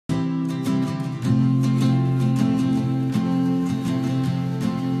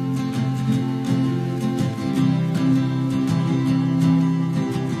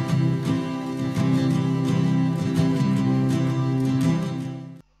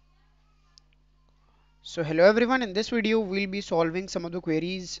So hello everyone, in this video we'll be solving some of the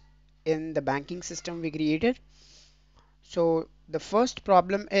queries in the banking system we created. So the first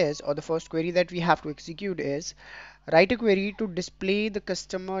problem is, or the first query that we have to execute is, write a query to display the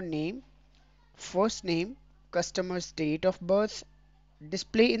customer name, first name, customer's date of birth,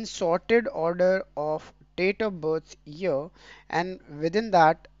 display in sorted order of date of birth, year, and within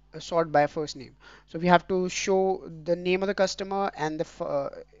that sort by first name. So we have to show the name of the customer and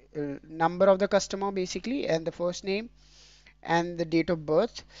the number of the customer basically, and the first name and the date of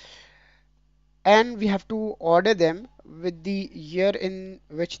birth, and we have to order them with the year in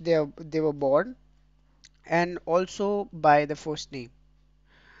which they were born, and also by the first name.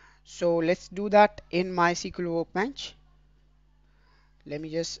 So let's do that in MySQL Workbench. Let me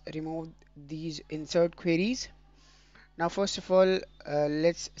just remove these insert queries. Now first of all,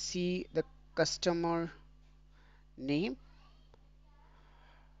 let's see the customer name.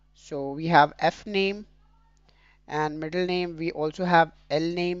 So we have F name and middle name. We also have L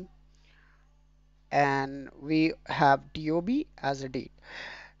name, and we have DOB as a date.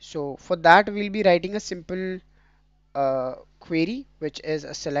 So for that we'll be writing a simple query, which is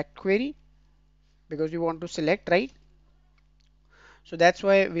a select query, because we want to select, right? So that's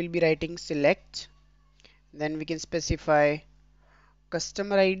why we'll be writing select. Then we can specify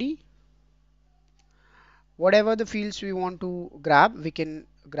customer ID. Whatever the fields we want to grab, we can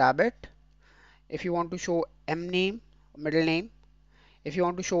grab it. If you want to show M name, middle name, if you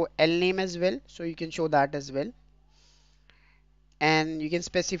want to show L name as well, so you can show that as well. And you can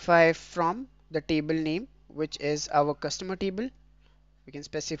specify from the table name, which is our customer table. We can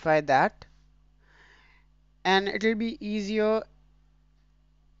specify that, and it will be easier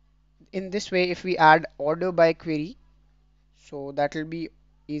in this way if we add order by query. So that will be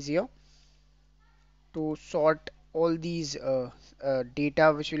easier to sort all these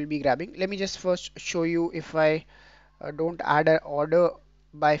data which we'll be grabbing. Let me just first show you, if I don't add an order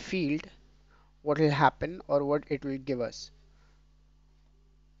by field, what will happen or what it will give us.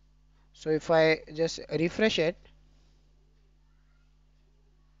 So if I just refresh it,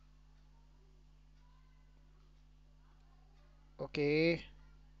 okay,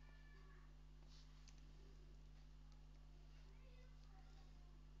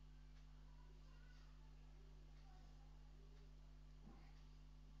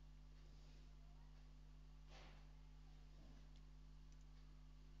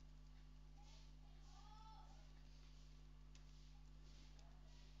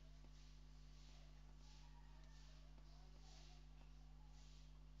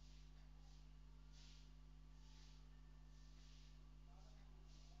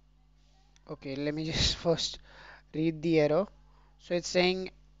 okay, let me just first read the error. So it's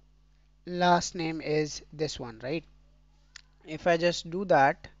saying last name is this one, right? If I just do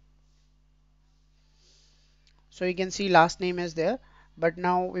that, so you can see last name is there, but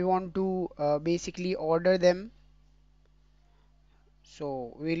now we want to basically order them.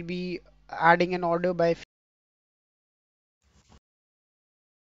 So we'll be adding an order by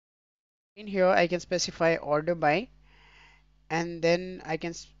in here. I can specify order by, and then I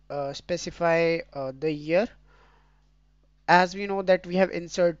can specify the year. As we know that we have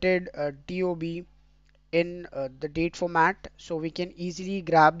inserted DOB in the date format, so we can easily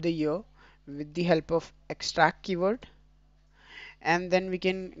grab the year with the help of extract keyword, and then we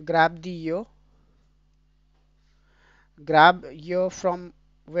can grab the year. Grab year from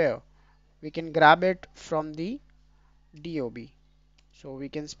where? We can grab it from the DOB. So we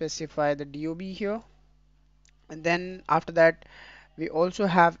can specify the DOB here, and then after that we also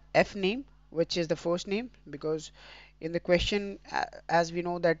have F name, which is the first name, because in the question, as we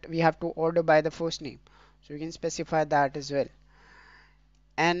know that we have to order by the first name, so we can specify that as well.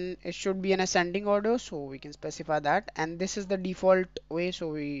 And it should be an ascending order, so we can specify that, and this is the default way. So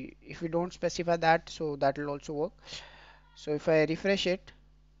we, if we don't specify that, so that will also work. So if I refresh it,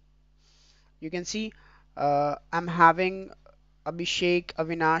 you can see I'm having Abhishek,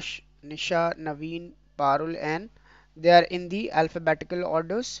 Avinash, Nisha, Naveen, Parul, and they are in the alphabetical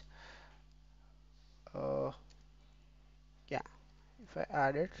orders. uh, yeah, if I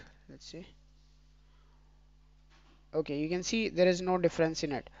add it, let's see, okay, you can see there is no difference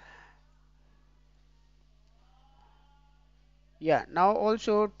in it. Yeah, now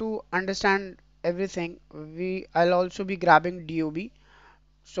also to understand everything, I'll also be grabbing DOB,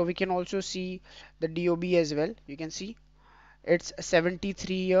 so we can also see the DOB as well. You can see it's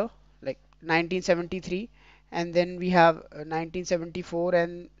 73 year, like 1973, and then we have 1974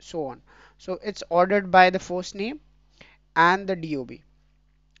 and so on. So it's ordered by the first name and the DOB.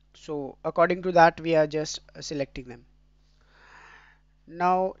 So according to that we are just selecting them.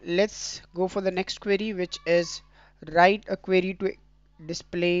 Now let's go for the next query, which is write a query to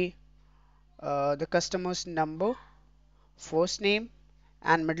display the customer's number, first name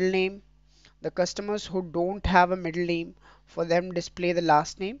and middle name. The customers who don't have a middle name, for them display the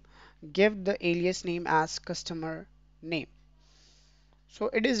last name. Give the alias name as customer name. So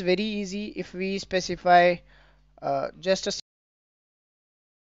it is very easy if we specify just a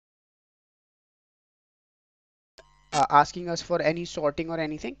asking us for any sorting or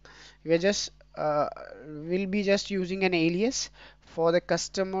anything. We're just we'll be just using an alias for the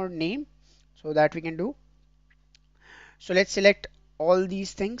customer name, so that we can do. So let's select all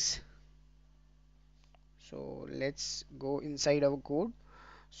these things. So let's go inside our code.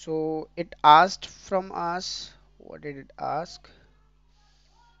 So it asked from us, what did it ask?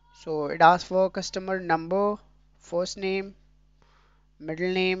 So it asked for customer number, first name,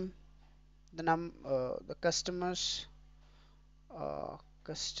 middle name, the uh, customers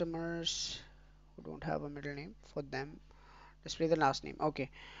who don't have a middle name, for them display the last name. Okay,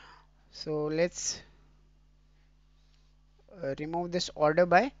 so let's remove this order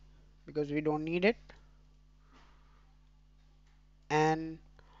by, because we don't need it, and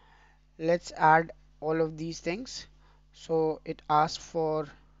let's add all of these things. So it asks for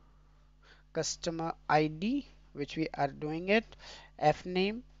customer ID, which we are doing it, F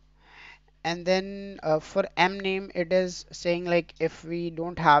name, and then for M name it is saying like if we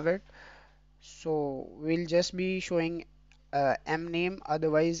don't have it, so we'll just be showing M name,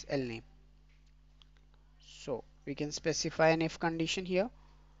 otherwise L name. So we can specify an if condition here.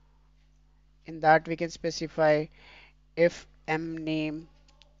 In that we can specify if M name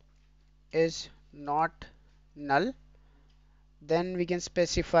is not null, then we can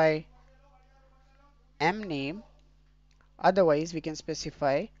specify M name, otherwise we can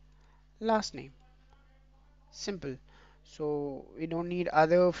specify last name. Simple. So we don't need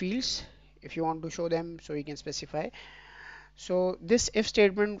other fields. If you want to show them, so you can specify. So this if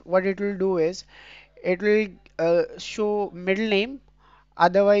statement, what it will do is it will show middle name,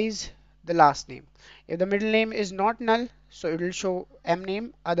 otherwise the last name. If the middle name is not null, so it will show M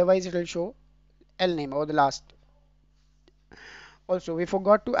name, otherwise it will show L name or the last. Also we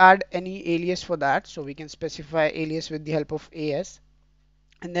forgot to add any alias for that, so we can specify alias with the help of AS.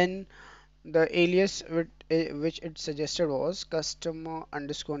 And then the alias which it suggested was customer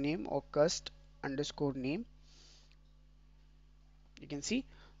underscore name or cust underscore name. You can see,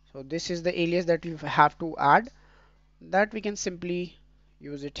 so this is the alias that we have to add, that we can simply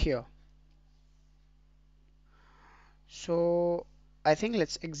use it here. So I think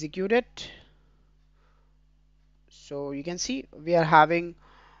let's execute it. So you can see we are having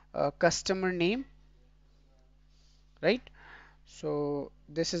a customer name, right? So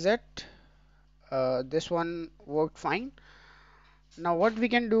this is it. This one worked fine. Now what we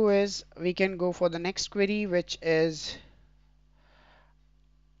can do is we can go for the next query, which is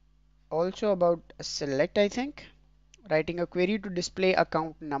also about a select, I think. Writing a query to display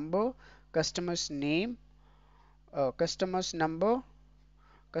account number, customer's name, customer's number,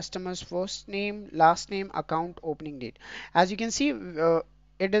 customer's first name, last name, account opening date. As you can see,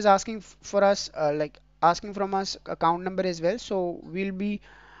 it is asking for us like asking from us account number as well. So we'll be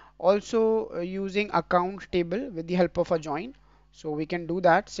also using account table with the help of a join. So we can do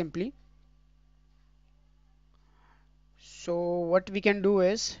that simply. So what we can do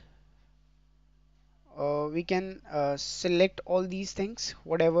is we can select all these things,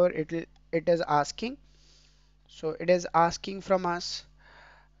 whatever it is asking. So it is asking from us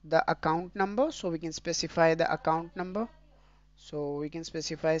the account number, so we can specify the account number. So we can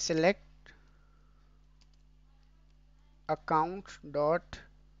specify select account dot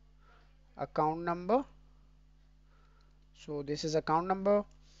account number. So this is account number.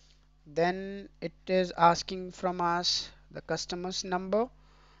 Then it is asking from us the customer's number.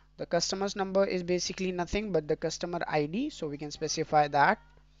 The customer's number is basically nothing but the customer ID, so we can specify that.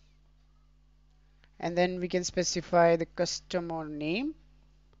 And then we can specify the customer name.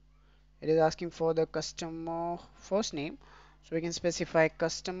 It is asking for the customer first name, so we can specify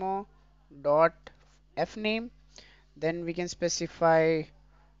customer dot f name. Then we can specify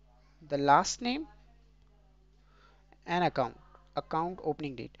the last name and account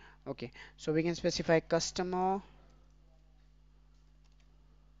opening date. Okay, so we can specify customer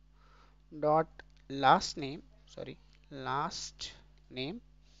dot last name, sorry, last name.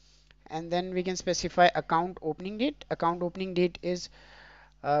 And then we can specify account opening date. Account opening date is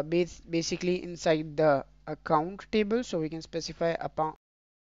basically inside the account table, so we can specify account.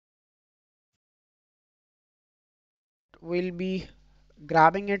 We'll be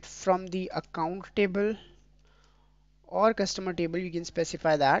grabbing it from the account table or customer table, you can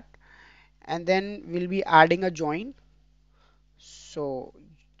specify that, and then we'll be adding a join. So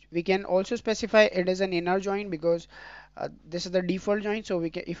we can also specify it as an inner join because this is the default join, so we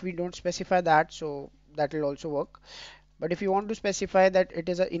can, if we don't specify that, so that will also work. But if you want to specify that it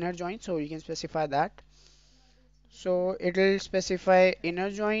is an inner join, so you can specify that. So it will specify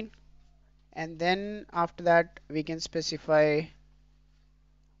inner join, and then after that we can specify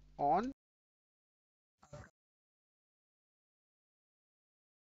on.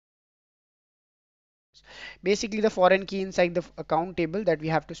 Basically the foreign key inside the account table that we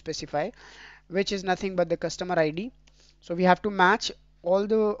have to specify, which is nothing but the customer ID. So we have to match all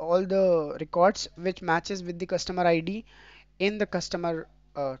the records which matches with the customer ID in the customer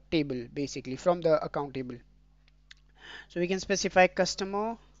table, basically from the account table. So we can specify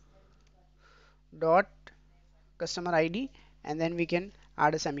customer dot customer ID, and then we can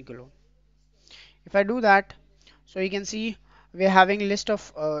add a semicolon. If I do that, so you can see we're having a list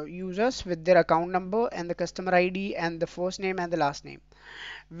of users with their account number and the customer ID and the first name and the last name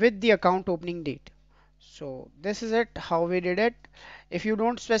with the account opening date. So this is it, how we did it. If you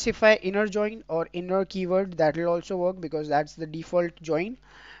don't specify inner join or inner keyword, that will also work because that's the default join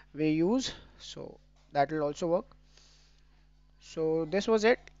we use. So that will also work. So this was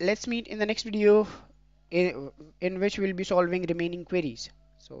it. Let's meet in the next video in which we'll be solving remaining queries.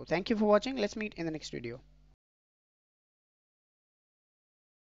 So thank you for watching. Let's meet in the next video.